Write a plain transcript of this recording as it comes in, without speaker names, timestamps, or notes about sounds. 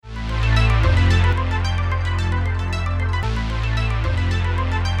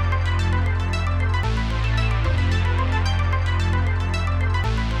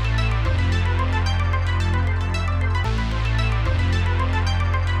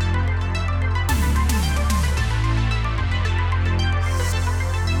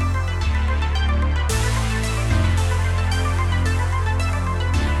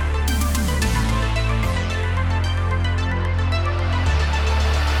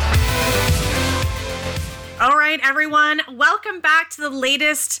right, everyone. Welcome back to the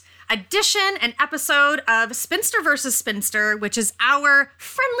latest edition and episode of Spinster vs. Spinster, which is our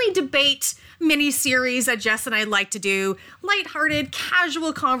friendly debate mini-series that Jess and I like to do. Lighthearted,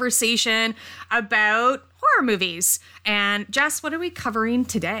 casual conversation about horror movies. And Jess, what are we covering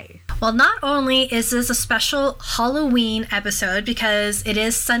today? Well, not only is this a special Halloween episode because it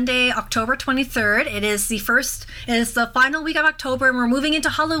is Sunday, October 23rd. It is the final week of October and we're moving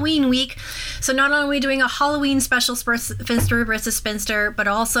into Halloween week. So not only are we doing a Halloween special Spinster versus Spinster, but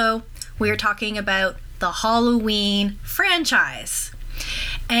also we are talking about the Halloween franchise.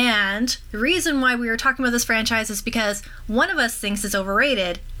 And the reason why we were talking about this franchise is because one of us thinks it's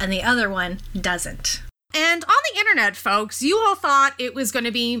overrated and the other one doesn't. And on the internet, folks, you all thought it was going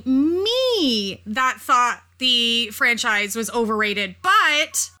to be me that thought the franchise was overrated,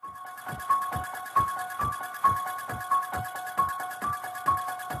 but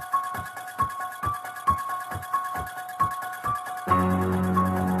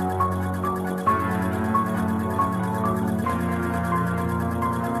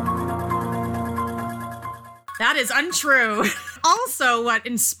that is untrue. Also, what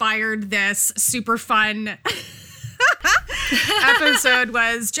inspired this super fun episode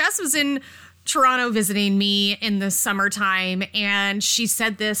was Jess was in Toronto visiting me in the summertime, and she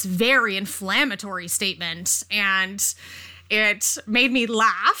said this very inflammatory statement, and it made me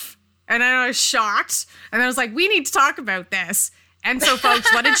laugh, and I was shocked, and I was like, we need to talk about this. And so,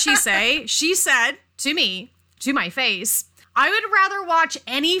 folks, what did she say? She said to me, to my face, I would rather watch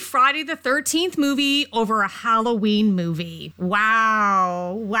any Friday the 13th movie over a Halloween movie.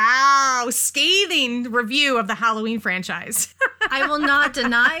 Wow. Scathing review of the Halloween franchise. I will not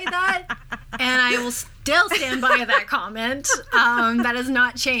deny that, and I will still stand by that comment. That has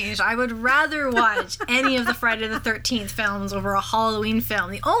not changed. I would rather watch any of the Friday the 13th films over a Halloween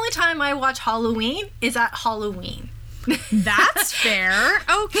film. The only time I watch Halloween is at Halloween. That's fair.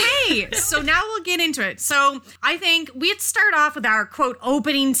 Okay, so now we'll get into it. So I think we'd start off with our, quote,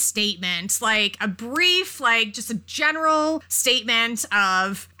 opening statement, like a brief, like just a general statement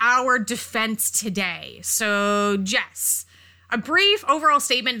of our defense today. So Jess, a brief overall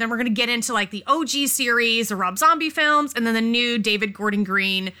statement, then we're going to get into like the OG series, the Rob Zombie films, and then the new David Gordon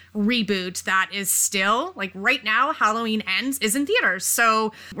Green reboot that is still, like right now, Halloween Ends is in theaters.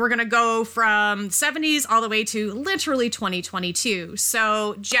 So we're going to go from 70s all the way to literally 2022.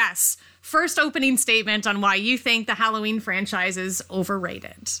 So Jess, first opening statement on why you think the Halloween franchise is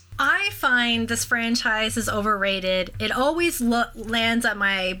overrated. I find this franchise is overrated. It always lands at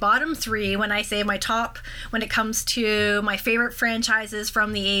my bottom three when I say my top when it comes to my favorite franchises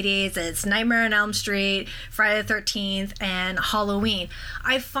from the 80s. It's Nightmare on Elm Street, Friday the 13th, and Halloween.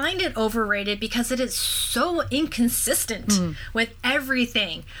 I find it overrated because it is so inconsistent with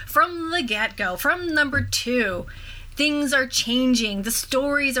everything from the get-go, from number 2. Things are changing. The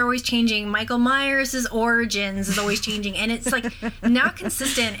stories are always changing. Michael Myers' origins is always changing. And it's like not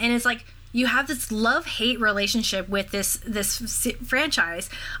consistent. And it's like you have this love-hate relationship with this franchise.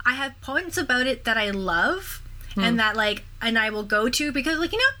 I have points about it that I love and that like, and I will go to because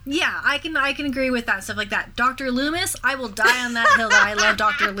like, you know, yeah, I can agree with that stuff like that. Dr. Loomis, I will die on that hill that I love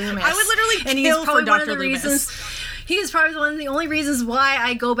Dr. Loomis. I would literally and kill he's probably for one Dr. of the Loomis. reasons. He is probably one of the only reasons why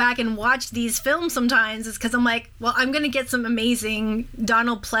I go back and watch these films sometimes is because I'm like, well, I'm going to get some amazing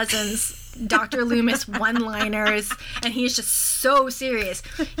Donald Pleasance, Dr. Loomis one-liners, and he's just so serious.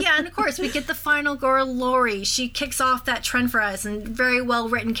 Yeah, and of course, we get the final girl, Laurie. She kicks off that trend for us and very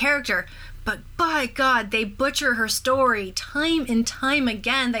well-written character. But by God, they butcher her story time and time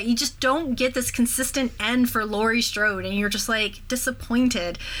again that you just don't get this consistent end for Laurie Strode, and you're just like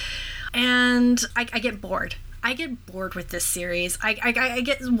disappointed. And I get bored. I get bored with this series. I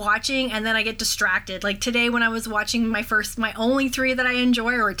get watching and then I get distracted. Like today when I was watching my only 3 that I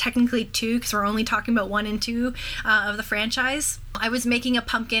enjoy, or technically 2 because we're only talking about 1 and 2 of the franchise, I was making a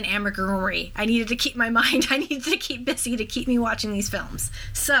pumpkin amigurumi. I needed to keep my mind, I needed to keep busy to keep me watching these films.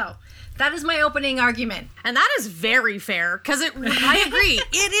 So that is my opening argument. And that is very fair, because I agree.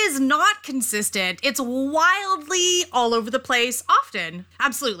 It is not consistent. It's wildly all over the place, often.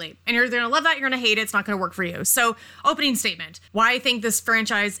 Absolutely. And you're going to love that, you're going to hate it, it's not going to work for you. So, opening statement. Why I think this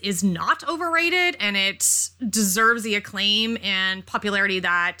franchise is not overrated, and it deserves the acclaim and popularity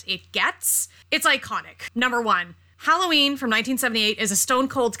that it gets. It's iconic. Number 1. Halloween from 1978 is a stone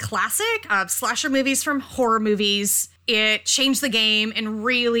cold classic of slasher movies from horror movies. it changed the game and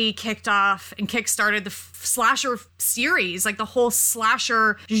really kicked off and kickstarted the slasher series, like the whole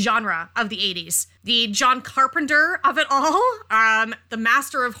slasher genre of the 80s. The John Carpenter of it all, the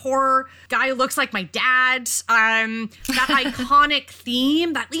master of horror, guy who looks like my dad, that iconic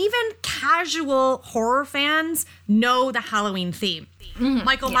theme that even casual horror fans know the Halloween theme. Mm-hmm.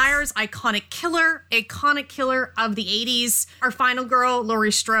 Michael Myers, iconic killer of the 80s. Our final girl,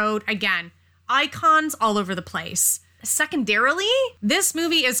 Laurie Strode, again, icons all over the place. Secondarily, this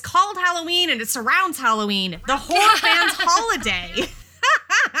movie is called Halloween and it surrounds Halloween, the horror fans' holiday.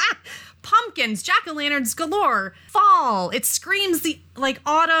 Pumpkins, jack-o'-lanterns galore, fall. It screams the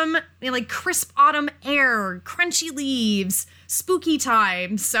autumn, crisp autumn air, crunchy leaves, spooky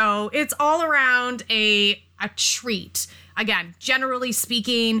time. So it's all around a treat. Again, generally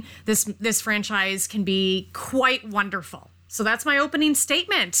speaking, this franchise can be quite wonderful. So that's my opening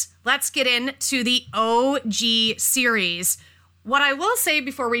statement. Let's get into the OG series. What I will say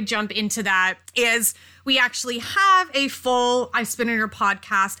before we jump into that is we actually have a full I Spin in Your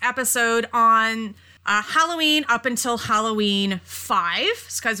Podcast episode on Halloween up until Halloween 5,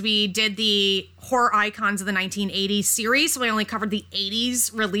 because we did the horror icons of the 1980s series, so we only covered the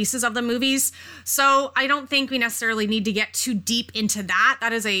 80s releases of the movies. So I don't think we necessarily need to get too deep into that.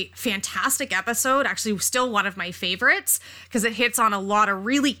 That is a fantastic episode, actually still one of my favorites, because it hits on a lot of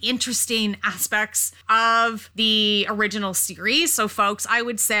really interesting aspects of the original series. So folks, I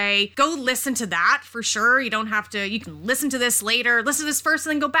would say go listen to that for sure. You don't have to, you can listen to this later, listen to this first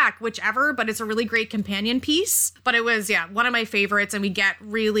and then go back, whichever, but it's a really great companion piece. But it was, one of my favorites, and we get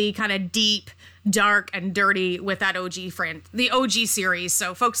really kind of deep, dark, and dirty with that the OG series.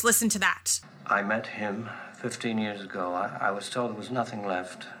 So folks, listen to that. I met him 15 years ago. I was told there was nothing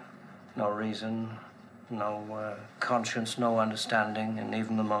left. No reason, no conscience, no understanding, and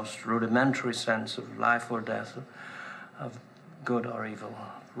even the most rudimentary sense of life or death, of good or evil,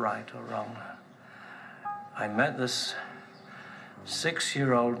 right or wrong. I met this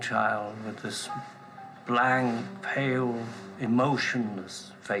 6-year-old child with this blank, pale,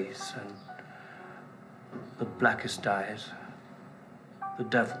 emotionless face and the blackest eyes, the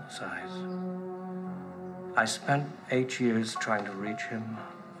devil's eyes. I spent 8 years trying to reach him,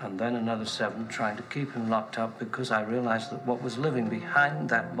 and then another 7 trying to keep him locked up, because I realized that what was living behind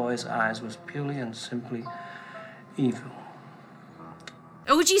that boy's eyes was purely and simply evil.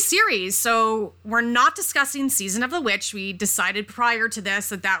 OG series. So we're not discussing Season of the Witch. We decided prior to this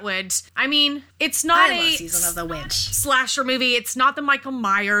that would, it's not a Season of the Witch slasher movie. It's not the Michael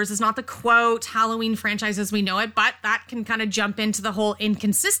Myers. It's not the quote Halloween franchise as we know it, but that can kind of jump into the whole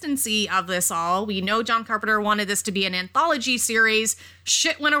inconsistency of this all. We know John Carpenter wanted this to be an anthology series.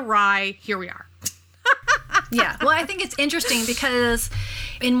 Shit went awry. Here we are. Yeah. Well, I think it's interesting because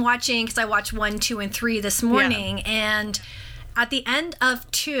because I watched 1, 2, and 3 this morning, and at the end of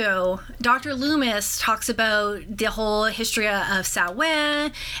 2, Dr. Loomis talks about the whole history of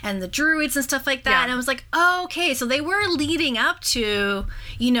Samhain and the Druids and stuff like that. Yeah. And I was like, oh, okay, so they were leading up to,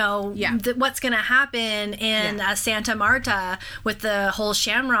 what's going to happen in Santa Marta with the whole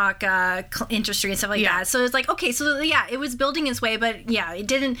shamrock industry and stuff like that. So it's like, okay, so it was building its way, but it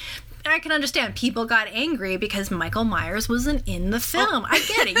didn't. I can understand people got angry because Michael Myers wasn't in the film. I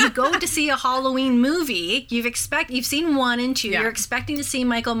get it. You go to see a Halloween movie, you've seen 1 and 2. You're expecting to see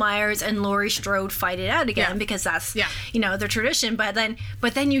Michael Myers and Laurie Strode fight it out again because that's their tradition. But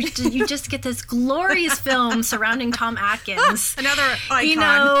then you just get this glorious film surrounding Tom Atkins. Another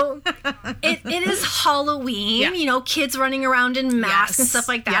icon. It is Halloween. Yeah. Kids running around in masks and stuff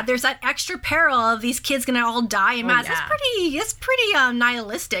like that. Yeah. There's that extra peril of these kids gonna all die in masks. It's pretty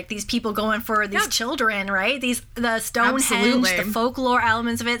nihilistic. These people going for these children, right? The Stonehenge, the folklore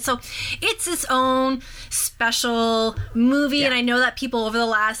elements of it. So it's its own special movie, and I know that people over the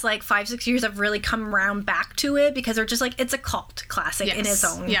last 5-6 years have really come around back to it because they're just like, it's a cult classic in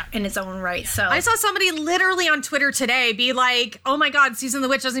its own right. So I saw somebody literally on Twitter today be like, "Oh my God, Season of the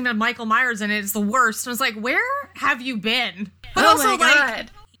Witch doesn't even have Michael Myers in it. It's the worst." And I was like, "Where have you been?" But also, my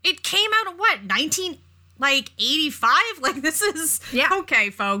God, it came out of what 85? This is...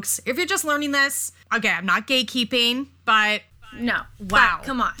 Okay, folks. If you're just learning this... Okay, I'm not gatekeeping, but... No. Wow. But,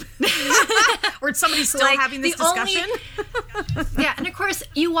 come on. Or somebody still having this discussion? And of course,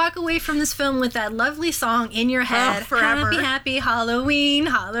 you walk away from this film with that lovely song in your head. Forever. Happy, happy Halloween,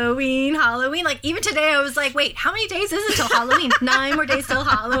 Halloween, Halloween. Even today, I was like, wait, how many days is it till Halloween? 9 more days till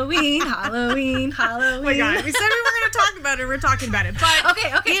Halloween, Halloween, Halloween. Oh my God. We said we were going to talk about it. We're talking about it. But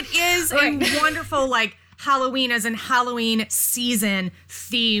okay. It is a wonderful, Halloween as in Halloween season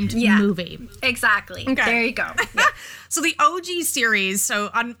themed movie. Exactly. Okay. There you go. Yeah. So the OG series, so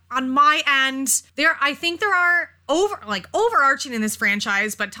on my end, I think there are overarching in this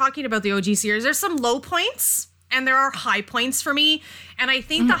franchise, but talking about the OG series, there's some low points and there are high points for me. And I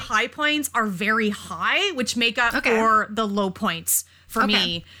think the high points are very high, which make up for the low points for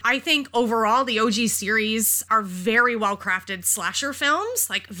me. I think overall the OG series are very well crafted slasher films,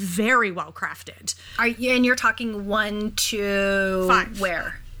 like very well crafted. And you're talking 1 to 5.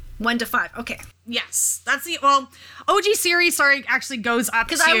 Where? 1 to 5. Okay. Yes, that's OG series. Sorry, actually goes up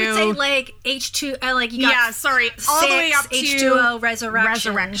to. Because I would say like H2, like you got all the way up to H2O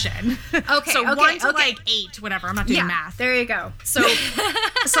Resurrection. Okay, so 1 to like 8, whatever. I'm not doing math. There you go. So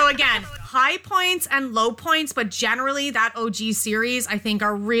again, high points and low points, but generally that OG series I think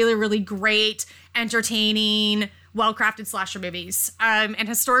are really, really great, entertaining, well-crafted slasher movies. And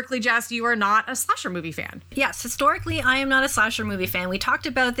historically, Jess, you are not a slasher movie fan. Yes, historically, I am not a slasher movie fan. We talked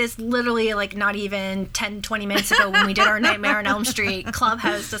about this literally like not even 10, 20 minutes ago when we did our Nightmare on Elm Street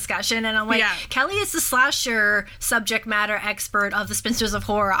Clubhouse discussion. And I'm like, Kelly is the slasher subject matter expert of the Spinsters of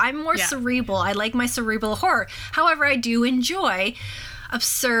Horror. I'm more cerebral. I like my cerebral horror. However, I do enjoy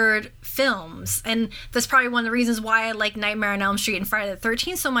absurd films, and that's probably one of the reasons why I like Nightmare on Elm Street and Friday the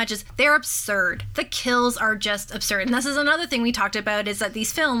 13th so much, is they're absurd. The kills are just absurd. And this is another thing we talked about, is that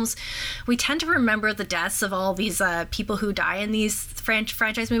these films, we tend to remember the deaths of all these people who die in these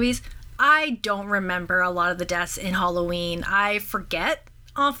franchise movies. I don't remember a lot of the deaths in Halloween. I forget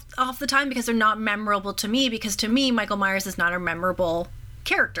off the time because they're not memorable to me, because to me Michael Myers is not a memorable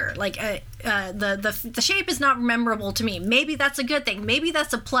character. Like the shape is not memorable to me. Maybe that's a good thing. Maybe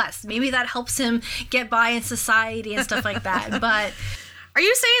that's a plus. Maybe that helps him get by in society and stuff like that. But are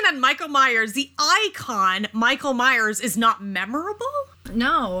you saying that Michael Myers, the icon Michael Myers, is not memorable?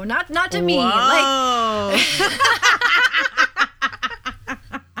 No, not to me. Whoa. Like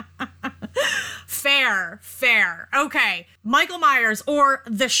Fair. Okay. Michael Myers, or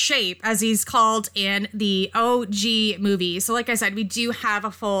The Shape, as he's called in the OG movie. So like I said, we do have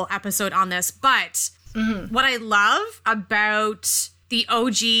a full episode on this, but what I love about the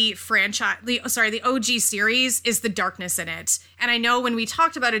OG franchise, the OG series, is the darkness in it. And I know when we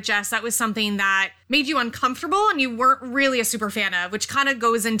talked about it, Jess, that was something that made you uncomfortable and you weren't really a super fan of, which kind of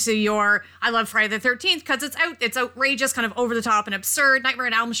goes into your, I love Friday the 13th because it's outrageous, kind of over the top and absurd. Nightmare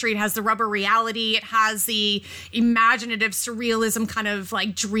on Elm Street has the rubber reality. It has the imaginative surrealism, kind of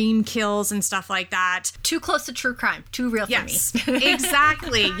like dream kills and stuff like that. Too close to true crime. Too real for me.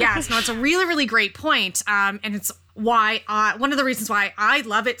 Exactly. Yes. No, it's a really, really great point. And it's why one of the reasons why I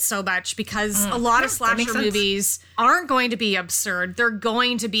love it so much, because a lot of slasher movies aren't going to be absurd. They're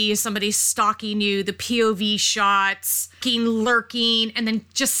going to be somebody stalking you, the POV shots, lurking, and then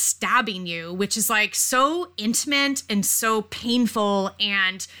just stabbing you, which is like so intimate and so painful.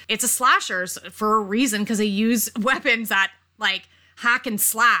 And it's a slasher for a reason, because they use weapons that like hack and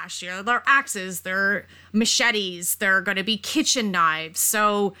slash. You know, they're axes, they're machetes, they're going to be kitchen knives.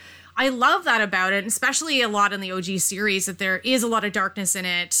 So I love that about it, especially a lot in the OG series, that there is a lot of darkness in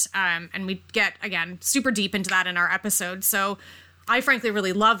it. And we get, again, super deep into that in our episode. So I frankly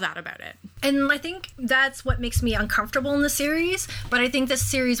really love that about it. And I think that's what makes me uncomfortable in the series. But I think this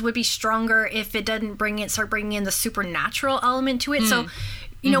series would be stronger if it didn't start bringing in the supernatural element to it. So,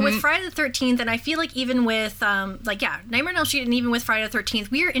 you know, with Friday the 13th, and I feel like even with, Nightmare on Elm Street, and even with Friday the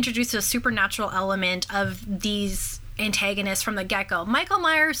 13th, we are introduced to a supernatural element of these antagonists from the get-go. Michael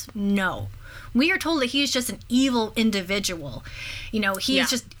Myers, no. We are told that he's just an evil individual. You know, he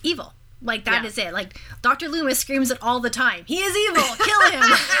is just evil. Like, that is it. Like, Dr. Loomis screams it all the time. He is evil. Kill him.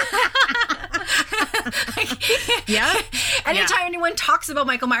 Anytime anyone talks about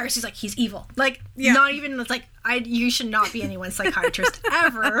Michael Myers, he's like, he's evil. Like, not even, it's like, you should not be anyone's psychiatrist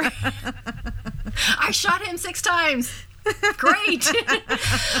ever. I shot him 6 times. Great.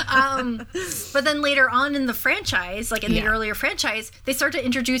 But then later on in the franchise, like in the earlier franchise, they start to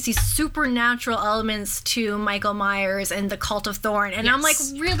introduce these supernatural elements to Michael Myers and the Cult of Thorn. And I'm like,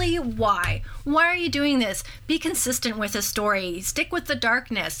 really? Why? Why are you doing this? Be consistent with the story. Stick with the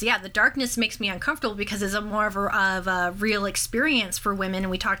darkness. Yeah, the darkness makes me uncomfortable because it's more of a real experience for women.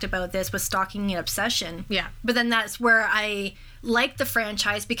 And we talked about this with stalking and obsession. Yeah. But then that's where I like the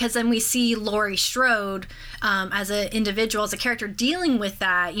franchise, because then we see Laurie Strode as an individual, as a character, dealing with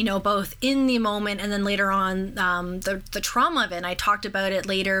that, you know, both in the moment and then later on the trauma of it. And I talked about it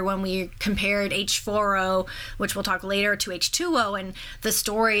later when we compared H4O, which we'll talk later, to H2O, and the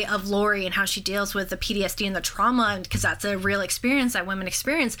story of Laurie and how she deals with the PTSD and the trauma, because that's a real experience that women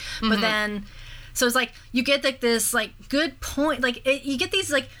experience. But then, so it's like you get like this like good point, like you get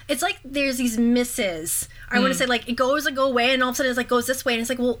these like, it's like there's these misses. I want to say like it goes and go away, and all of a sudden it's like goes this way, and it's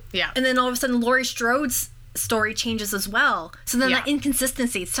like, well, and then all of a sudden Laurie Strode's story changes as well. So then that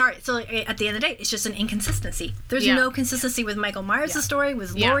inconsistency, so at the end of the day, it's just an inconsistency. There's no consistency with Michael Myers' story,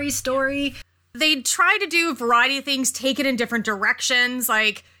 with Laurie's story. They try to do a variety of things, take it in different directions.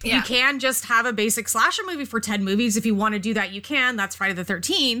 Like, you can just have a basic slasher movie for 10 movies. If you want to do that, you can. That's Friday the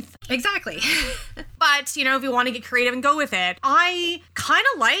 13th. Exactly. But, you know, if you want to get creative and go with it, I kind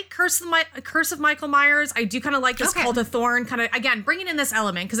of like Curse of Michael Myers. I do kind of like this Cult of Thorn, kind of, again, bringing in this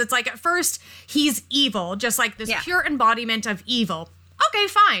element. Because it's like, at first, he's evil, just like this pure embodiment of evil. Okay,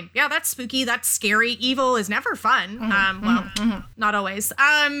 fine. Yeah, that's spooky. That's scary. Evil is never fun. Not always.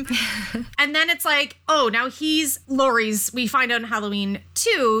 And then it's like, oh, now he's Laurie's. We find out in Halloween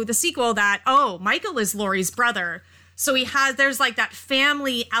 2, the sequel, that, oh, Michael is Laurie's brother. So there's like that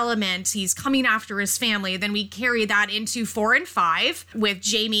family element. He's coming after his family. Then we carry that into 4 and 5 with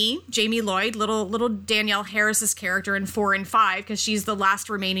Jamie Lloyd, little Danielle Harris's character in 4 and 5, because she's the last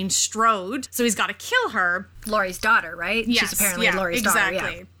remaining Strode. So he's got to kill her. Laurie's daughter, right? Yes, she's apparently Laurie's daughter.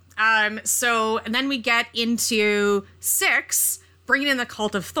 Exactly. And then we get into 6, bringing in the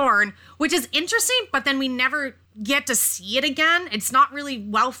Cult of Thorn, which is interesting, but then we never get to see it again. It's not really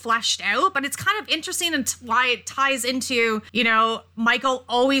well fleshed out, but it's kind of interesting and why it ties into, you know, Michael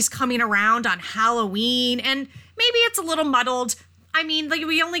always coming around on Halloween, and maybe it's a little muddled. I mean, like,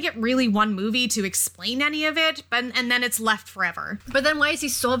 we only get really one movie to explain any of it, and then it's left forever. But then why is he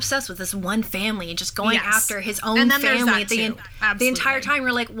so obsessed with this one family and just going after his own family the entire time?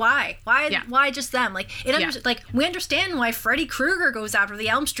 We're like, why? Why just them? Like, like, we understand why Freddy Krueger goes after the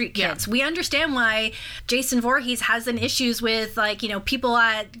Elm Street kids. We understand why Jason Voorhees has an issues with, like, you know, people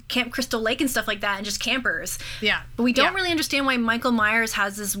at Camp Crystal Lake and stuff like that, and just campers. Yeah. But we don't really understand why Michael Myers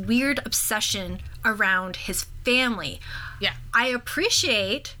has this weird obsession around his family. Yeah. I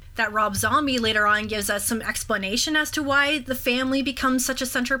appreciate that Rob Zombie later on gives us some explanation as to why the family becomes such a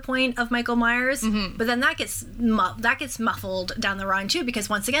center point of Michael Myers. But then that gets muffled down the line too, because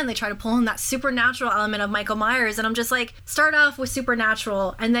once again they try to pull in that supernatural element of Michael Myers, and I'm just like, start off with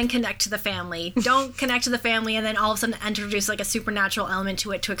supernatural and then connect to the family. Don't connect to the family and then all of a sudden introduce like a supernatural element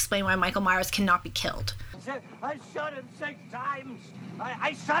to it to explain why Michael Myers cannot be killed. I shot him 6 times.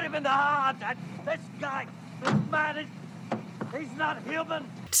 I shot him in the heart. This guy, this man, he's not human.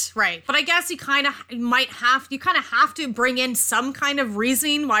 Right. But I guess you kind of have to bring in some kind of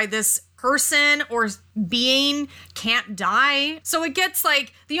reasoning why this person or being can't die. So it gets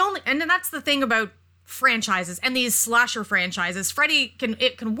like and that's the thing about franchises and these slasher franchises. Freddy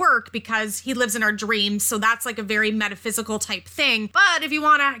can work because he lives in our dreams, so that's like a very metaphysical type thing. But if you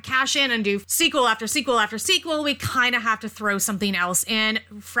want to cash in and do sequel after sequel after sequel, we kind of have to throw something else in,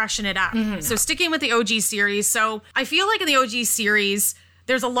 freshen it up. So sticking with the OG series, so I feel like in the OG series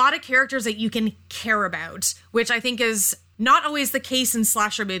there's a lot of characters that you can care about, which I think is not always the case in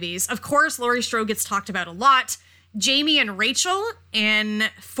slasher movies. Of course, Laurie Strode gets talked about a lot. Jamie and Rachel in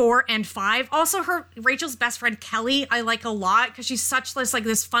 4 and 5. Also, Rachel's best friend Kelly, I like a lot because she's such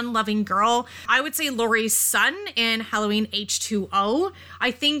this fun-loving girl. I would say Laurie's son in Halloween H2O.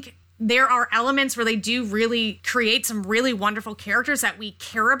 I think there are elements where they do really create some really wonderful characters that we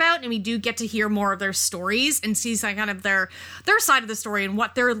care about, and we do get to hear more of their stories and see some kind of their side of the story and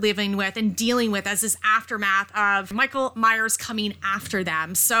what they're living with and dealing with as this aftermath of Michael Myers coming after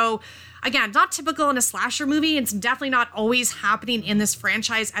them. So again, not typical in a slasher movie. It's definitely not always happening in this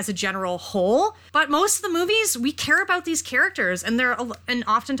franchise as a general whole. But most of the movies, we care about these characters, and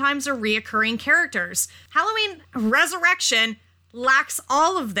oftentimes they're reoccurring characters. Halloween Resurrection lacks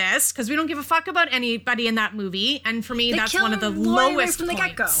all of this because we don't give a fuck about anybody in that movie, and for me, that's one of the lowest from the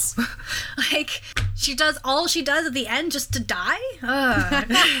get-go. Like, she does all she does at the end just to die.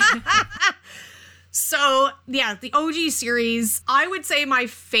 So, yeah, the OG series, I would say my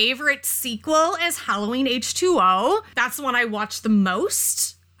favorite sequel is Halloween H2O. That's the one I watched the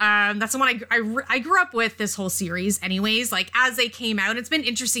most. That's the one I grew up with this whole series anyways, like as they came out. It's been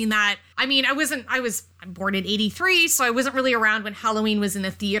interesting that, I mean, I'm born in 83, so I wasn't really around when Halloween was in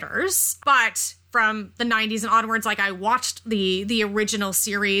the theaters, but from the 90s and onwards, like I watched the original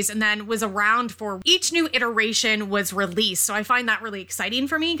series and then was around for each new iteration was released. So I find that really exciting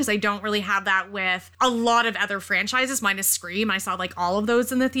for me because I don't really have that with a lot of other franchises, minus Scream. I saw like all of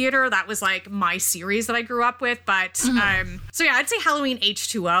those in the theater. That was like my series that I grew up with. But so yeah, I'd say Halloween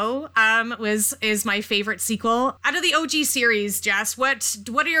H2O is my favorite sequel. Out of the OG series, Jess, what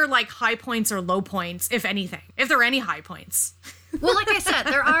are your like high points or low points, if anything? If there are any high points? Well, like I said,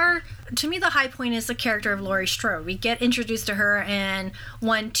 to me, the high point is the character of Laurie Strode. We get introduced to her in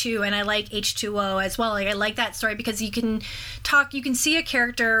 1, 2, and I like H2O as well. Like, I like that story because you can see a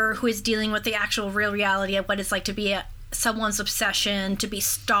character who is dealing with the actual real reality of what it's like to be someone's obsession, to be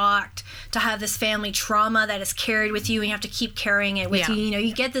stalked, to have this family trauma that is carried with you and you have to keep carrying it with you. You know,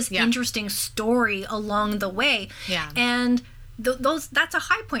 you get this interesting story along the way. And that's a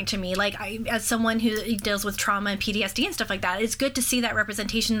high point to me. Like, as someone who deals with trauma and PTSD and stuff like that, it's good to see that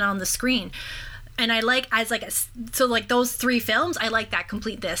representation on the screen. And I like, so like those 3 films, I like that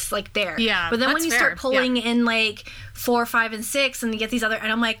completeness, like there. Yeah, but then when you fair. start pulling in like 4, 5, and 6, and you get these other,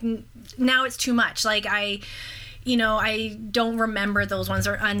 and I'm like, now it's too much. Like, I don't remember those ones,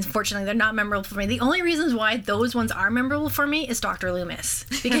 or unfortunately they're not memorable for me. The only reasons why those ones are memorable for me is Dr. Loomis,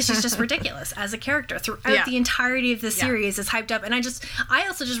 because she's just ridiculous as a character throughout the entirety of the series. Is hyped up, and I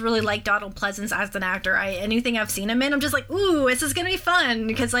also just really like Donald Pleasence as an actor. Anything I've seen him in, I'm just like, ooh, this is gonna be fun,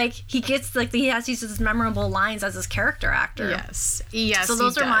 because like he has these memorable lines as his character actor. Yes, so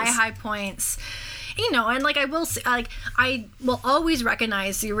those are my high points. You know, and like I will say, like, I will always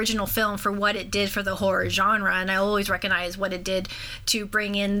recognize the original film for what it did for the horror genre, and I always recognize what it did to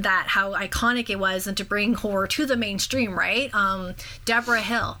bring in that, how iconic it was, and to bring horror to the mainstream, right? Deborah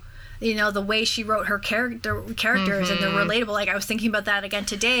Hill, you know, the way she wrote her characters and they're relatable. Like, I was thinking about that again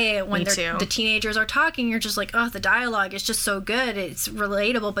today when the teenagers are talking. You're just like, oh, the dialogue is just so good. It's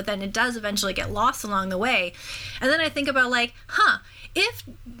relatable, but then it does eventually get lost along the way. And then I think about like, if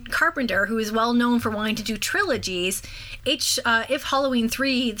Carpenter, who is well known for wanting to do trilogies, if Halloween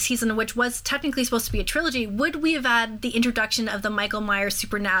 3 season, which was technically supposed to be a trilogy, would we have had the introduction of the Michael Myers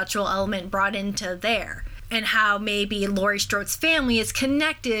supernatural element brought into there? And how maybe Laurie Strode's family is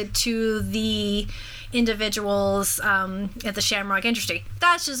connected to the individuals at the Shamrock Industry.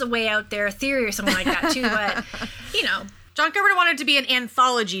 That's just a way out there theory or something like that too, but you know. John Carpenter wanted it to be an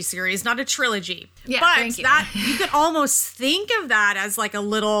anthology series, not a trilogy. Yeah, but thank you. That you could almost think of that as like a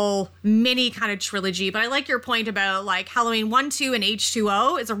little mini kind of trilogy. But I like your point about like Halloween 1, 2, and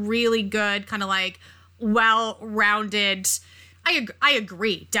H2O is a really good kind of like well-rounded. I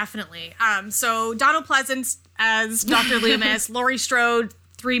agree, definitely. So Donald Pleasence as Dr. Loomis, Laurie Strode,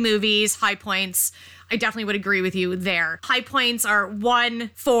 3 movies, high points. I definitely would agree with you there. High points are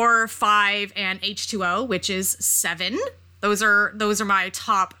 1, 4, 5, and H2O, which is 7. Those are my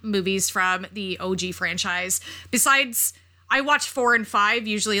top movies from the OG franchise. Besides, I watch 4 and 5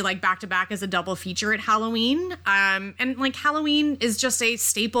 usually like back to back as a double feature at Halloween. And like Halloween is just a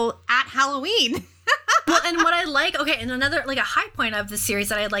staple at Halloween. Well, and what I like, and another, like a high point of the series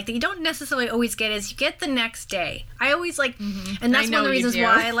that I like that you don't necessarily always get is you get the next day. I always like, and that's one of the reasons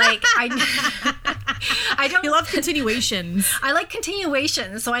why I like, I don't. You love continuations. I like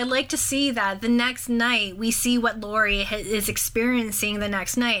continuations, so I like to see that the next night we see what Laurie is experiencing the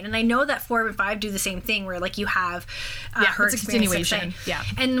next night, and I know that 4 and 5 do the same thing, where like you have her it's a continuation. Yeah,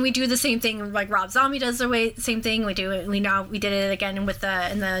 and we do the same thing. Like Rob Zombie does the same thing. We do it. We did it again in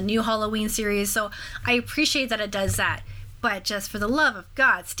the new Halloween series. So I appreciate that it does that. But just for the love of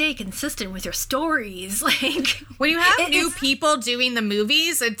God, stay consistent with your stories. Like when you have new people doing the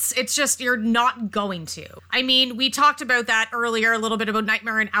movies, it's just you're not going to. I mean, we talked about that earlier a little bit about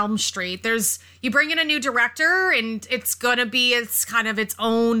Nightmare on Elm Street. You bring in a new director and it's kind of its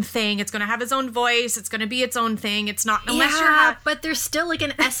own thing. It's gonna have its own voice. It's gonna be its own thing. It's not unless you're but there's still like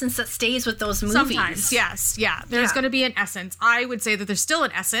an essence that stays with those movies. Sometimes, yes, yeah. There's gonna be an essence. I would say that there's still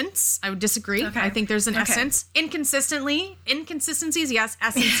an essence. I would disagree. Okay. I think there's an essence. Inconsistencies, yes.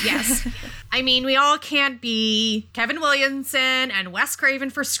 Essence, yes. I mean, we all can't be Kevin Williamson and Wes Craven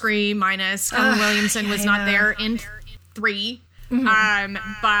for Scream, minus Kevin Williamson was not there in 3. But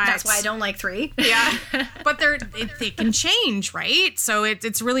that's why I don't like 3. Yeah, but they can change, right? So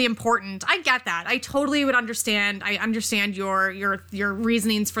it's really important. I get that. I totally would understand. I understand your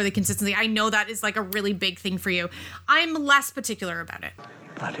reasonings for the consistency. I know that is like a really big thing for you. I'm less particular about it.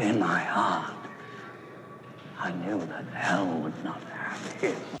 But in my heart, I knew that hell would not have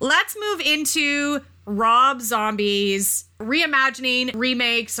him. Let's move into Rob Zombie's reimagining,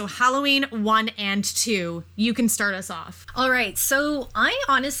 remake, so Halloween 1 and 2. You can start us off. All right, so I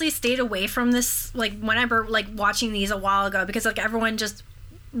honestly stayed away from this, like, whenever, like, watching these a while ago, because, like, everyone just...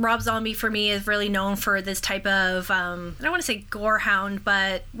 Rob Zombie, for me, is really known for this type of, I don't want to say gorehound,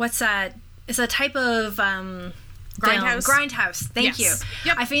 but what's that? It's a type of... Grindhouse. Thank you.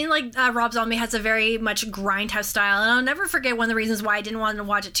 Yep. I feel like Rob Zombie has a very much Grindhouse style, and I'll never forget one of the reasons why I didn't want to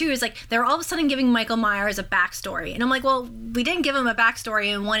watch it too is like they're all of a sudden giving Michael Myers a backstory, and I'm like, well, we didn't give him a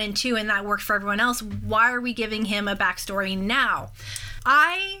backstory in 1 and 2, and that worked for everyone else. Why are we giving him a backstory now?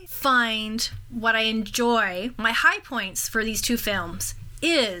 I find what I enjoy, my high points for these 2 films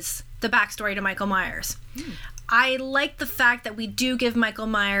is the backstory to Michael Myers. I like the fact that we do give Michael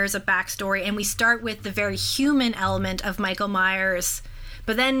Myers a backstory, and we start with the very human element of Michael Myers,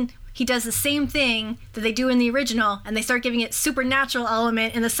 but then he does the same thing that they do in the original, and they start giving it supernatural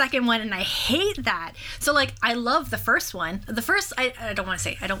element in the second one, and I hate that. So, like, I love the first one. The first, I don't want to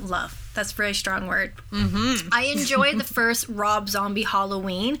say, I don't love. That's a very strong word. Mm-hmm. I enjoy the first Rob Zombie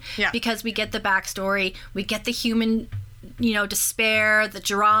Halloween because we get the backstory, we get the human, despair, the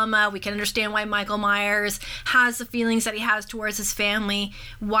drama. We can understand why Michael Myers has the feelings that he has towards his family,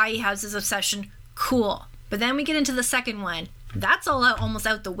 why he has his obsession. Cool. But then we get into the second one. That's all almost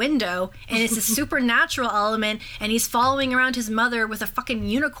out the window, and it's a supernatural element, and he's following around his mother with a fucking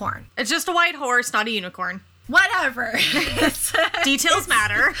unicorn. It's just a white horse, not a unicorn. Whatever. Details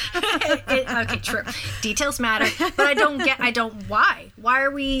matter. Okay, true. Details matter, but why? Why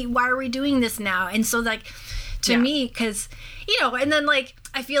are we doing this now? And so, like, to me, because, and then, like,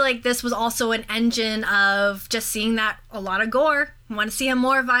 I feel like this was also an engine of just seeing that a lot of gore. Want to see a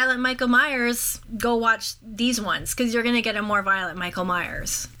more violent Michael Myers, go watch these ones, because you're going to get a more violent Michael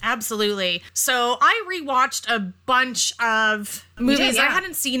Myers. Absolutely. So I rewatched a bunch of movies I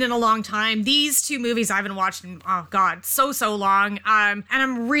hadn't seen in a long time. These two movies I haven't watched in, oh God, so long. And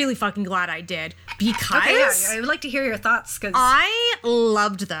I'm really fucking glad I did, because I would like to hear your thoughts, because I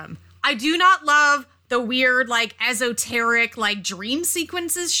loved them. I do not love the weird, like, esoteric, like, dream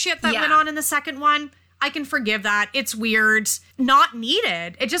sequences shit that went on in the second one. I can forgive that. It's weird. Not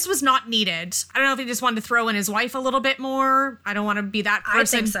needed. It just was not needed. I don't know if he just wanted to throw in his wife a little bit more. I don't want to be that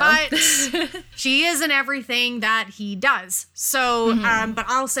person, I think so. But she is in everything that he does. So, but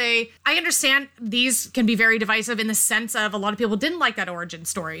I'll say, I understand these can be very divisive in the sense of a lot of people didn't like that origin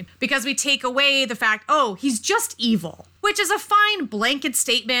story because we take away the fact, oh, he's just evil, which is a fine blanket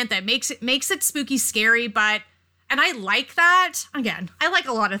statement that makes it spooky, scary, but and I like that. Again, I like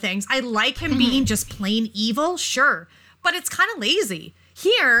a lot of things. I like him being just plain evil, sure. But it's kind of lazy.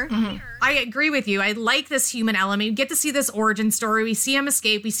 Here, I agree with you. I like this human element. We get to see this origin story. We see him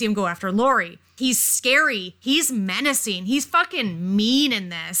escape. We see him go after Laurie. He's scary. He's menacing. He's fucking mean in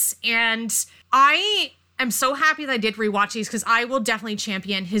this. And I am so happy that I did rewatch these because I will definitely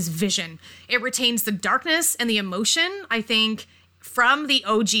champion his vision. It retains the darkness and the emotion, I think, from the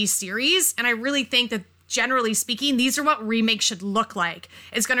OG series. And I really think that generally speaking, these are what remakes should look like.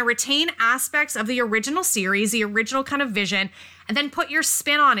 It's going to retain aspects of the original series, the original kind of vision, and then put your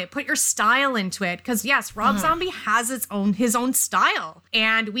spin on it, put your style into it. Because yes, Rob Zombie has his own style.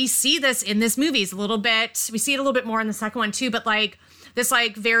 And we see this in this movie a little bit. We see it a little bit more in the second one too, but like this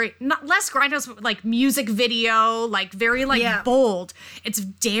like very, not less grindhouse, like music video, like very like bold. It's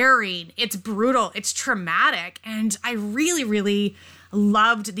daring, it's brutal, it's traumatic. And I really, really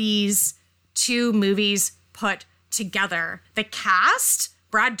loved these two movies put together. The cast,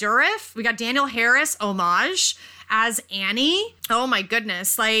 Brad Dourif, we got Daniel Harris, homage, as Annie. Oh my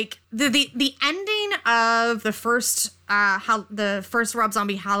goodness. Like the ending of the first Rob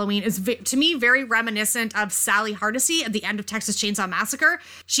Zombie Halloween is to me very reminiscent of Sally Hardesty at the end of Texas Chainsaw Massacre.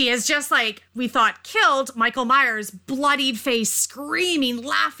 She is just like, we thought, killed Michael Myers, bloodied face, screaming,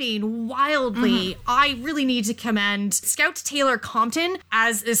 laughing wildly. I really need to commend Scout Taylor Compton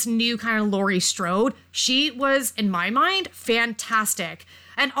as this new kind of Laurie Strode. She was, in my mind, fantastic.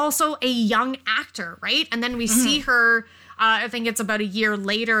 And also a young actor, right? And then we see her, I think it's about a year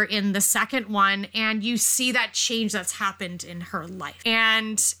later in the second one, and you see that change that's happened in her life.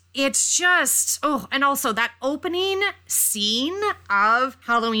 And it's just, and also that opening scene of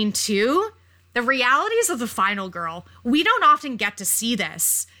Halloween 2, the realities of the final girl, we don't often get to see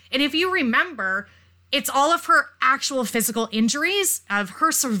this. And if you remember, it's all of her actual physical injuries, of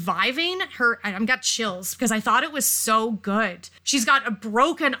her surviving her. I've got chills because I thought it was so good. She's got a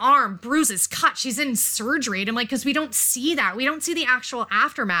broken arm, bruises, cut. She's in surgery. And I'm like, because we don't see that. We don't see the actual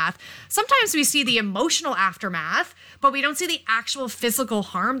aftermath. Sometimes we see the emotional aftermath, but we don't see the actual physical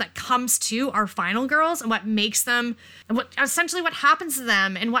harm that comes to our final girls and what makes them, and what essentially what happens to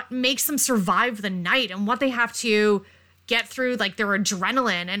them and what makes them survive the night and what they have to get through, like their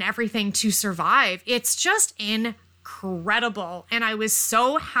adrenaline and everything to survive. It's just incredible. And I was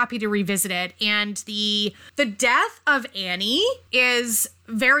so happy to revisit it. And the death of Annie is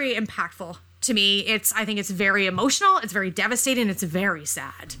very impactful to me. I think it's very emotional. It's very devastating. It's very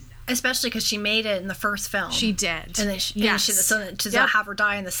sad. Especially because she made it in the first film. She did. And then to have her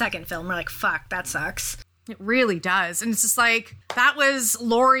die in the second film, we're like, fuck, that sucks. It really does. And it's just like, that was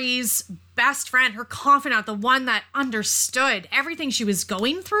Laurie's best friend, her confidant, the one that understood everything she was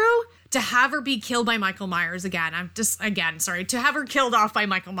going through, to have her be killed by Michael Myers again, to have her killed off by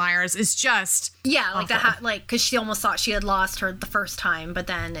Michael Myers is just Yeah, like awful. because she almost thought she had lost her the first time, but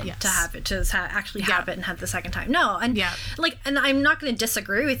then to have it actually happen and have the second time. No, and and I'm not going to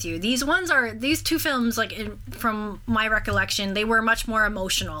disagree with you. These two films, like from my recollection, they were much more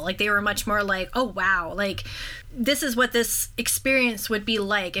emotional. Like they were much more like, oh wow, like this is what this experience would be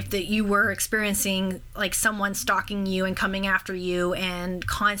like if you were experiencing like someone stalking you and coming after you and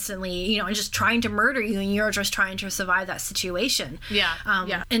constantly, and just trying to murder you, and you're just trying to survive that situation.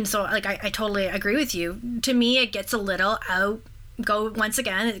 And so like I totally agree with you. To me, it gets a little once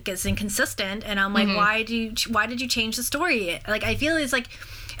again, it gets inconsistent, and I'm like, why did you change the story? Like I feel it's like,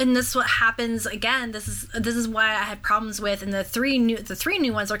 and this is what happens again. This is why I had problems with, and the three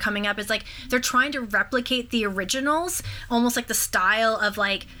new ones are coming up. Is like they're trying to replicate the originals, almost like the style of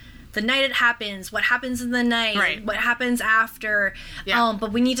like the night it happens, what happens in the night, what happens after.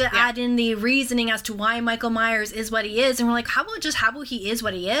 But we need to add in the reasoning as to why Michael Myers is what he is, and we're like, how about he is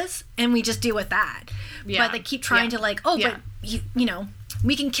what he is, and we just deal with that. But they keep trying to like, but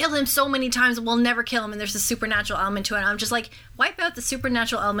we can kill him so many times, we'll never kill him, and there's a supernatural element to it. And I'm just like, wipe out the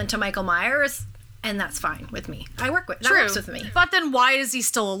supernatural element to Michael Myers, and that's fine with me. That works with me. But then why is he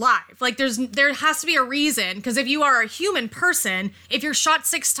still alive? Like there has to be a reason, because if you are a human person, if you're shot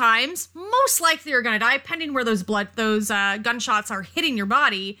 6 times, most likely you're going to die, pending where those gunshots are hitting your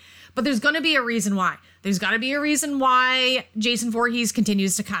body. But there's going to be a reason why. There's got to be a reason why Jason Voorhees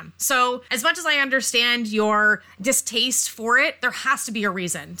continues to come. So as much as I understand your distaste for it, there has to be a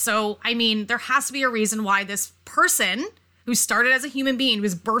reason. So, I mean, there has to be a reason why this person who started as a human being, who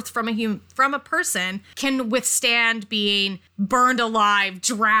was birthed from a person, can withstand being burned alive,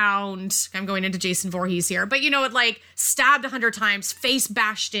 drowned. I'm going into Jason Voorhees here. But stabbed 100 times, face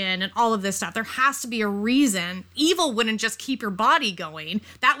bashed in, and all of this stuff. There has to be a reason. Evil wouldn't just keep your body going.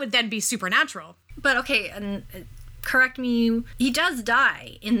 That would then be supernatural. But okay, and correct me, he does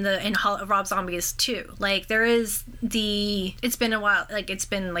die in Rob Zombie's too. Like it's been a while, like it's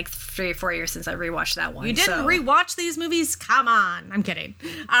been like 3 or 4 years since I rewatched that one. You didn't rewatch these movies? Come on. I'm kidding.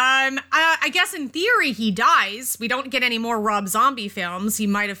 I guess in theory he dies. We don't get any more Rob Zombie films. He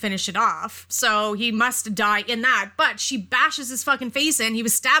might have finished it off. So he must die in that. But she bashes his fucking face in. He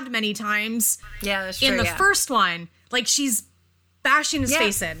was stabbed many times. Yeah, that's true. In the first one. Like she's bashing his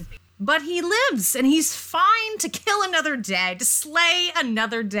face in. But he lives, and he's fine to kill another day, to slay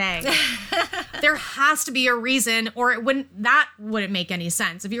another day. There has to be a reason, or that wouldn't make any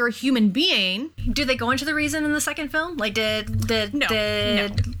sense. If you're a human being... Do they go into the reason in the second film? Like, did his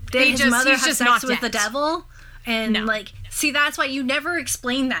mother have sex with the devil? And see, that's why you never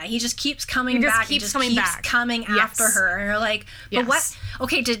explain that. He just keeps coming back. He just keeps coming after her. And you're like, but what?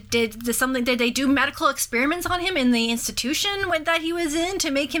 Okay, did they do medical experiments on him in the institution that he was in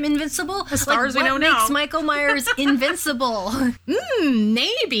to make him invincible? As far as we don't know. What makes Michael Myers invincible?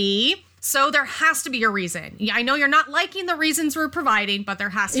 Maybe. So there has to be a reason. I know you're not liking the reasons we're providing, but there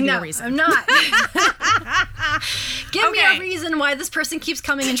has to be a reason. I'm not. Give me a reason why this person keeps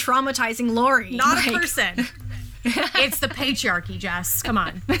coming and traumatizing Laurie. Not a person. It's the patriarchy, Jess. Come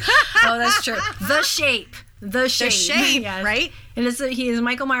on. Oh, that's true. The shape, yes. Right? And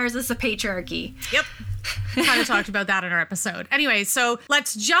Michael Myers is the patriarchy. Yep. Kind of talked about that in our episode. Anyway, so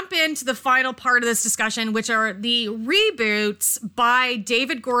let's jump into the final part of this discussion, which are the reboots by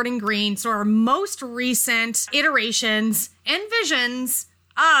David Gordon Green. So our most recent iterations and visions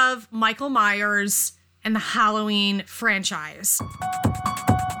of Michael Myers and the Halloween franchise.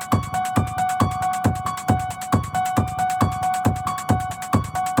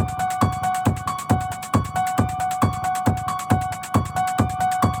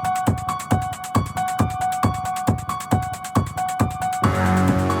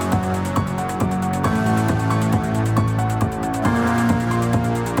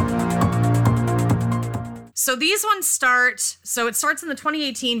 So these ones it starts in the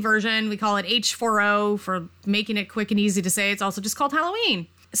 2018 version. We call it H40 for making it quick and easy to say. It's also just called Halloween.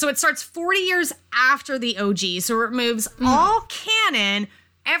 So it starts 40 years after the OG. So it removes all canon,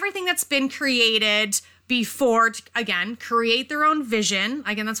 everything that's been created before to, again, create their own vision.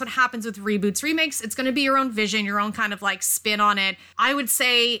 Again, that's what happens with reboots, remakes. It's going to be your own vision, your own kind of like spin on it. I would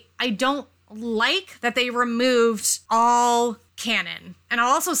say I don't like that they removed all canon. And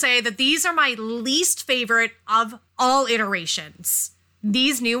I'll also say that these are my least favorite of all iterations.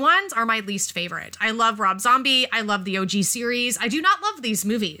 These new ones are my least favorite. I love Rob Zombie. I love the OG series. I do not love these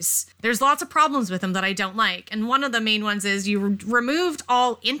movies. There's lots of problems with them that I don't like. And one of the main ones is you removed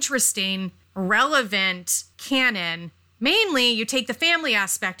all interesting, relevant canon Mainly, you take the family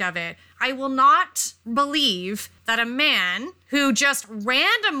aspect of it. I will not believe that a man who just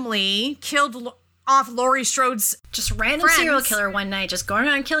randomly killed off Laurie Strode's just random friends. Serial killer one night, just going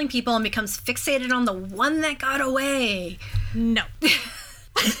around killing people and becomes fixated on the one that got away. No.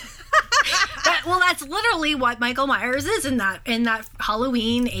 Well, that's literally what Michael Myers is in that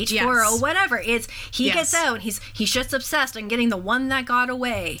Halloween H4O Yes. whatever. It's he Yes. gets out and he's just obsessed on getting the one that got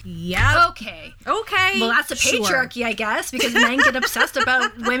away. Yep. Okay. Okay. Well, that's the Sure. patriarchy, I guess, because men get obsessed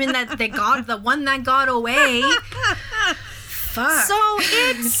about women that they got the one that got away. Fuck. So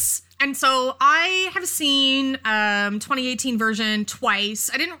it's and so I have seen 2018 version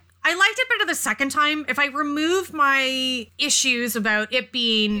twice. I liked it better the second time. If I remove my issues about it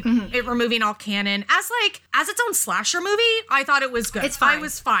being it removing all canon as its own slasher movie, I thought it was good. It's fine. I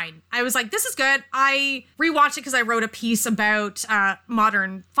was fine. I was like, this is good. I rewatched it because I wrote a piece about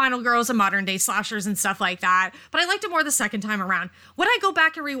modern final girls and modern day slashers and stuff like that. But I liked it more the second time around. Would I go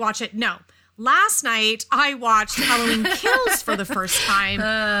back and rewatch it? No. Last night I watched Halloween Kills for the first time,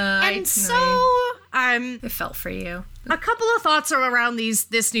 and it felt for you. a couple of thoughts around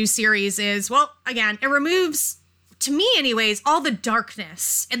this new series is, well, again, it removes, to me anyways, all the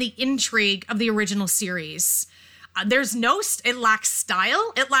darkness and the intrigue of the original series. It lacks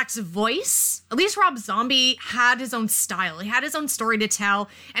style. It lacks voice. At least Rob Zombie had his own style. He had his own story to tell.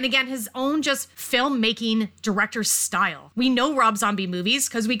 And again, his own just filmmaking director style. We know Rob Zombie movies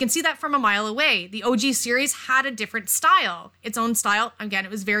because we can see that from a mile away. The OG series had a different style. Its own style. Again,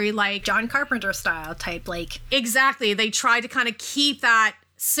 it was very like John Carpenter style type, like. Exactly. They tried to kind of keep that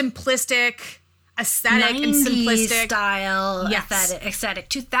simplistic aesthetic and 90s simplistic style Yes. aesthetic,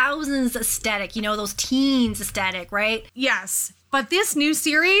 2000s aesthetic, those teens aesthetic, right? Yes. But this new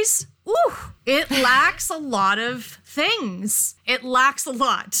series, it lacks a lot of things. It lacks a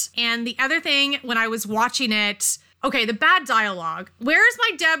lot. And the other thing, when I was watching it, okay, the bad dialogue. Where's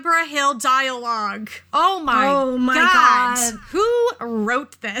my Deborah Hill dialogue? Oh my God. Who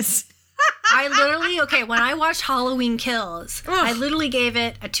wrote this? I literally, when I watched Halloween Kills, I literally gave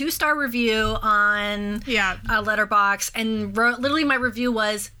it a 2-star review on Letterboxd, and literally my review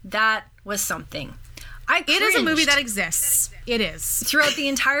was, that was something. It is a movie that exists. It is. Throughout the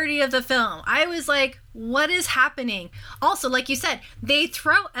entirety of the film. I was like, what is happening? Also, like you said, they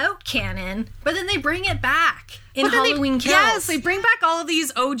throw out canon, but then they bring it back in Halloween Kills. Yes, they bring back all of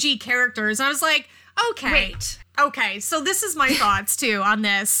these OG characters. And I was like, okay. Wait. Okay, so this is my thoughts too on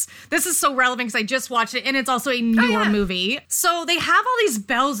this. This is so relevant because I just watched it and it's also a newer movie. So they have all these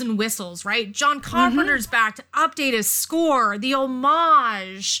bells and whistles, right? John Carpenter's back to update his score, the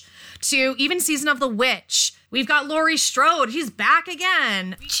homage to even Season of the Witch. We've got Laurie Strode. She's back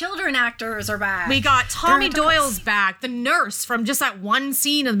again. Children actors are back. We got Tommy Doyle's back, the nurse from just that one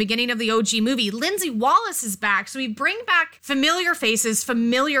scene in the beginning of the OG movie. Lindsay Wallace is back. So we bring back familiar faces,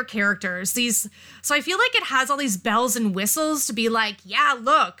 familiar characters. So I feel like it has all these bells and whistles to be like, yeah,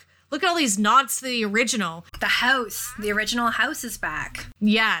 look at all these nods to the original. The original house is back.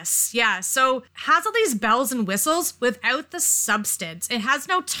 Yes, yeah. So has all these bells and whistles without the substance. It has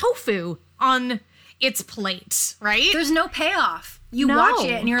no tofu on its plate, right? There's no payoff. You watch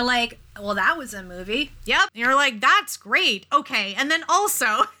it and you're like, well, that was a movie. Yep. You're like, that's great. Okay. And then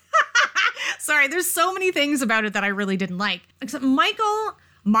also, sorry, there's so many things about it that I really didn't like. Except Michael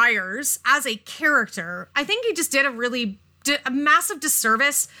Myers as a character, I think he just did a massive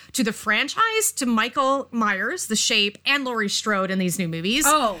disservice to the franchise, to Michael Myers, The Shape, and Laurie Strode in these new movies.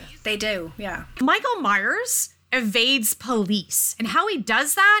 Oh, they do. Yeah. Michael Myers evades police. And how he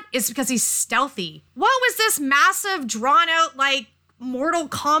does that is because he's stealthy. What was this massive, drawn out, like Mortal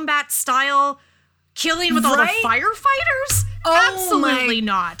Kombat style killing with all the firefighters? Absolutely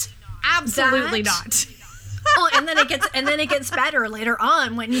not. Absolutely not. Oh, and then it gets better later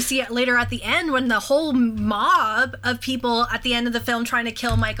on when you see it later at the end when the whole mob of people at the end of the film trying to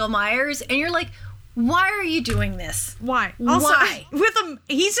kill Michael Myers, and you're like, why are you doing this? Why? Also, why? With him,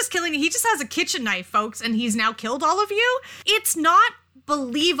 he's just killing. He just has a kitchen knife, folks, and he's now killed all of you. It's not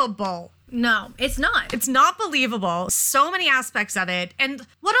believable. No, it's not. It's not believable. So many aspects of it. And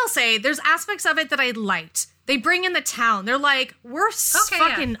what I'll say, there's aspects of it that I liked. They bring in the town. They're like, we're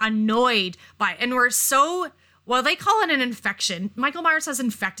fucking annoyed by it. And we're so, well, they call it an infection. Michael Myers has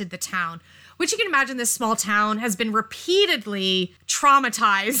infected the town, which you can imagine this small town has been repeatedly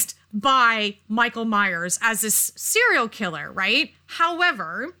traumatized by Michael Myers as this serial killer, right?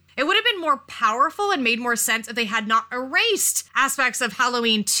 However, It would have been more powerful and made more sense if they had not erased aspects of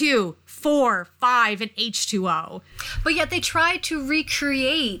Halloween 2, 4, 5, and H2O. But yet they tried to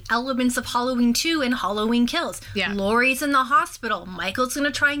recreate elements of Halloween 2 in Halloween Kills. Yeah. Laurie's in the hospital. Michael's going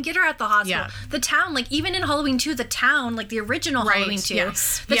to try and get her at the hospital. Yeah. The town, like, even in Halloween 2, the town, like the original Right, Halloween 2,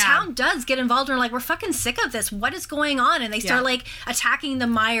 yes. the Yeah. town does get involved and are like, we're fucking sick of this. What is going on? And they start, Yeah. like, attacking the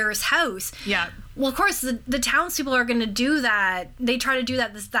Myers house. Yeah. Well, of course, the townspeople are going to do that. They try to do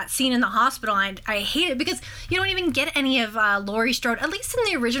that scene in the hospital, and I hate it because you don't even get any of Laurie Strode. At least in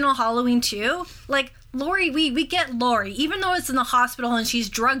the original Halloween 2, like, Laurie, we get Laurie. Even though it's in the hospital and she's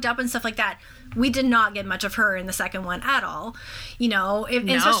drugged up and stuff like that, we did not get much of her in the second one at all. You know,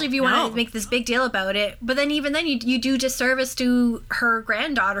 especially if you want to make this big deal about it. But then even then, you do disservice to her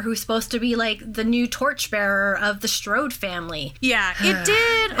granddaughter, who's supposed to be, like, the new torchbearer of the Strode family. Yeah, it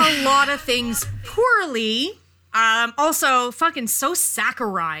did a lot of things poorly. Also, fucking so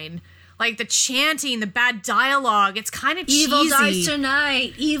saccharine. Like, the chanting, the bad dialogue, it's kind of cheesy. Evil dies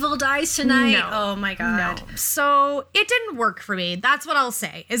tonight. Evil dies tonight. No. Oh my god. No. So it didn't work for me. That's what I'll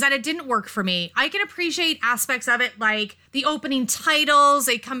say, is that it didn't work for me. I can appreciate aspects of it, like the opening titles.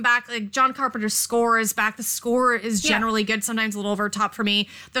 They come back, like John Carpenter's score is back. The score is generally good, sometimes a little over top for me.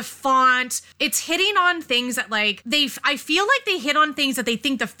 The font, it's hitting on things that, like, I feel like they hit on things that they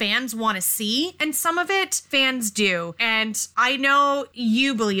think the fans want to see, and some of it fans do. And I know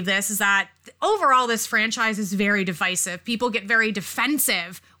you believe this, is that overall this franchise is very divisive. People get very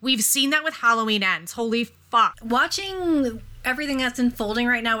defensive. We've seen that with Halloween Ends. Holy fuck. Watching everything that's unfolding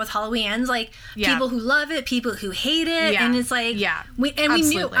right now with Halloween Ends, like, Yeah. people who love it, people who hate it, Yeah. and it's like, Yeah. we knew,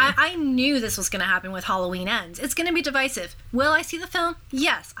 Absolutely. I knew this was going to happen with Halloween Ends. It's going to be divisive. Will I see the film?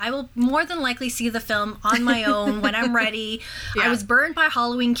 Yes, I will more than likely see the film on my own when I'm ready. Yeah. I was burned by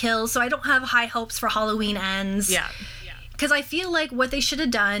Halloween Kills, so I don't have high hopes for Halloween Ends. Yeah. Because I feel like what they should have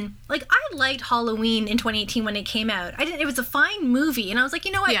done, like, I liked Halloween in 2018 when it came out. It was a fine movie, and I was like,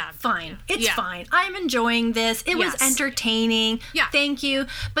 you know what? Yeah. Fine. It's Yeah. fine. I'm enjoying this. It was Yes. entertaining. Yeah. Thank you.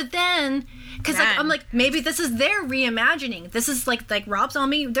 But then, because, like, I'm like, maybe this is their reimagining. This is like Rob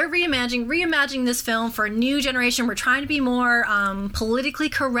Zombie. They're reimagining this film for a new generation. We're trying to be more politically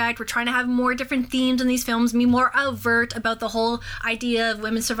correct. We're trying to have more different themes in these films, be more overt about the whole idea of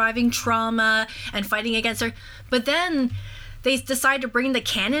women surviving trauma and fighting against her. But then they decide to bring the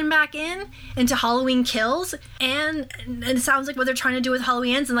canon back into Halloween Kills, and it sounds like what they're trying to do with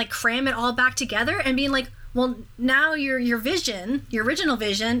Halloween Ends, and, like, cram it all back together and being like, well, now your original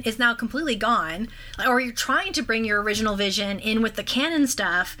vision is now completely gone, or you're trying to bring your original vision in with the canon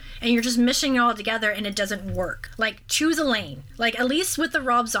stuff, and you're just mishing it all together, and it doesn't work. Like, choose a lane. Like, at least with the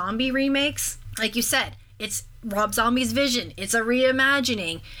Rob Zombie remakes, like you said, it's Rob Zombie's vision. It's a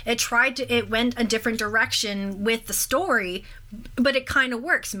reimagining. It went a different direction with the story, but it kind of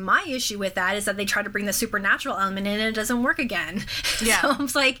works. My issue with that is that they try to bring the supernatural element in and it doesn't work again. Yeah. So I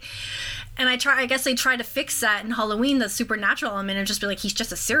was like, and I guess they try to fix that in Halloween, the supernatural element, and just be like, he's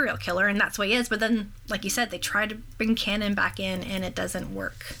just a serial killer, and that's what he is. But then, like you said, they try to bring canon back in, and it doesn't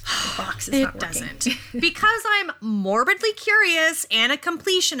work. The box is not It working. doesn't. Because I'm morbidly curious and a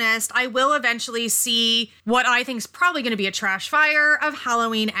completionist, I will eventually see what I think is probably going to be a trash fire of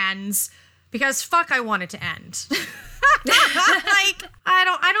Halloween Ends, because fuck, I want it to end. Like, I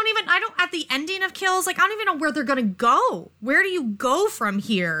don't, at the ending of Kills, like, I don't even know where they're gonna go. Where do you go from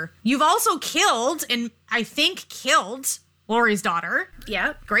here? You've also killed, and I think killed, Laurie's daughter.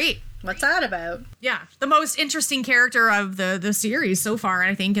 Yeah. Great. What's that about? Yeah, the most interesting character of the series so far,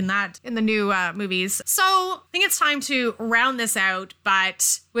 I think, in the new movies. So I think it's time to round this out,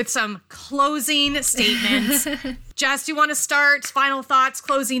 but with some closing statements. Jess, do you want to start? Final thoughts,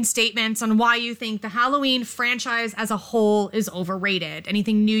 closing statements on why you think the Halloween franchise as a whole is overrated.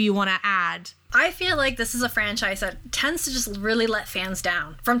 Anything new you want to add? I feel like this is a franchise that tends to just really let fans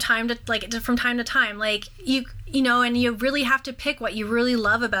down from time to time. Like, you know, and you really have to pick what you really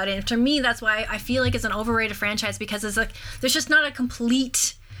love about it. And to me, that's why I feel like it's an overrated franchise, because it's like there's just not a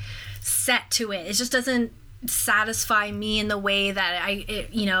complete set to it. It just doesn't satisfy me in the way that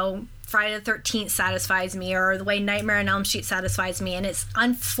Friday the 13th satisfies me, or the way Nightmare on Elm Street satisfies me. And it's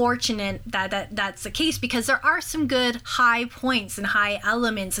unfortunate that's the case, because there are some good high points and high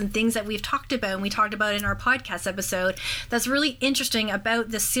elements and things that we've talked about, and we talked about in our podcast episode, that's really interesting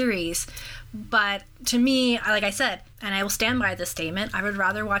about this series. But to me, like I said, and I will stand by this statement, I would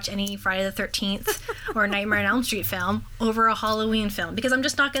rather watch any Friday the 13th or Nightmare on Elm Street film over a Halloween film, because I'm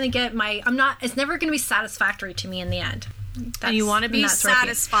just not going to get it's never going to be satisfactory to me in the end. And you want to be that's working.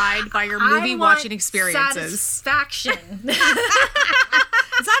 satisfied by your I movie want watching experiences. Satisfaction.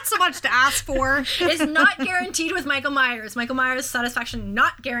 Is that so much to ask for? It's not guaranteed with Michael Myers. Michael Myers' satisfaction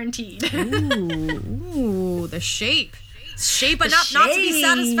not guaranteed. Ooh, the shape. Shaping up not to be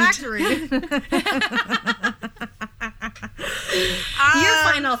shade. satisfactory. Your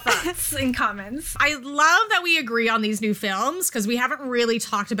final thoughts and comments. I love that we agree on these new films because we haven't really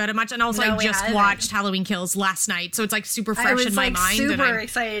talked about it much. And also, No, I we just haven't. watched Halloween Kills last night, so it's like super I fresh was in my like mind. and super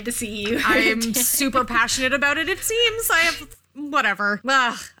excited to see you. I'm super passionate about it. It seems I have whatever.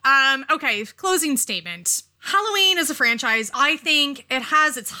 Ugh. Okay, closing statement. Halloween is a franchise. I think it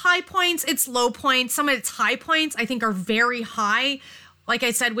has its high points, its low points. Some of its high points I think are very high, like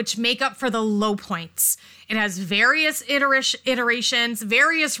I said, which make up for the low points. It has various iterations,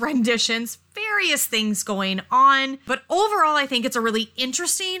 various renditions, various things going on. But overall, I think it's a really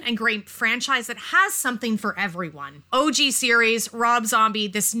interesting and great franchise that has something for everyone. OG series, Rob Zombie,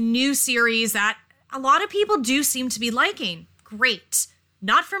 this new series that a lot of people do seem to be liking. Great.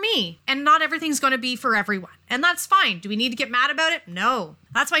 Not for me. And not everything's going to be for everyone. And that's fine. Do we need to get mad about it? No.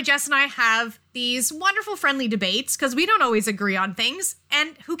 That's why Jess and I have these wonderful friendly debates because we don't always agree on things.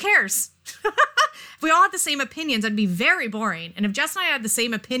 And who cares? If we all had the same opinions, it'd be very boring. And if Jess and I had the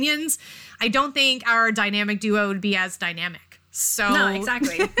same opinions, I don't think our dynamic duo would be as dynamic. So No,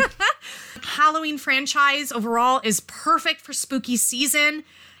 exactly. Halloween franchise overall is perfect for spooky season.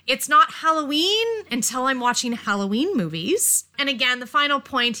 It's not Halloween until I'm watching Halloween movies. And again, the final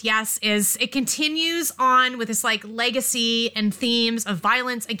point, yes, is it continues on with this like legacy and themes of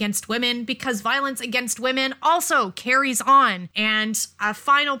violence against women because violence against women also carries on. And a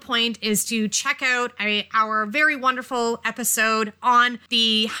final point is to check out our very wonderful episode on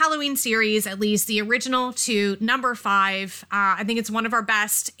the Halloween series, at least the original to number 5. I think it's one of our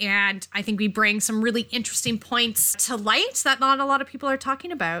best. And I think we bring some really interesting points to light that not a lot of people are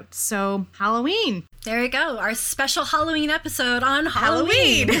talking about. So Halloween. There you go. Our special Halloween episode on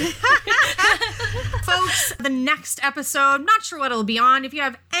Halloween. Folks, the next episode, I'm not sure what it'll be on. If you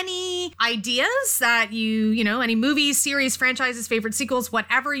have any ideas that you know, any movies, series, franchises, favorite sequels,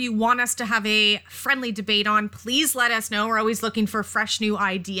 whatever you want us to have a friendly debate on, please let us know. We're always looking for fresh new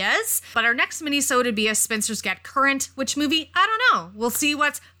ideas. But our next mini-sode would be a Spencer's Get Current. Which movie? I don't know. We'll see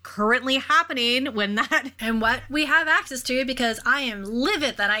what's currently happening when that... And what we have access to because I am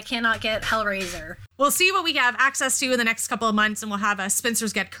livid that I cannot get Hellraiser. We'll see what we have access to in the next couple of months, and we'll have a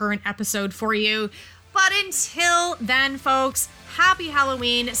Spencer's Get Current episode for you. But until then, folks, happy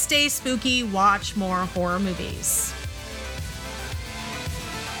Halloween, stay spooky, watch more horror movies.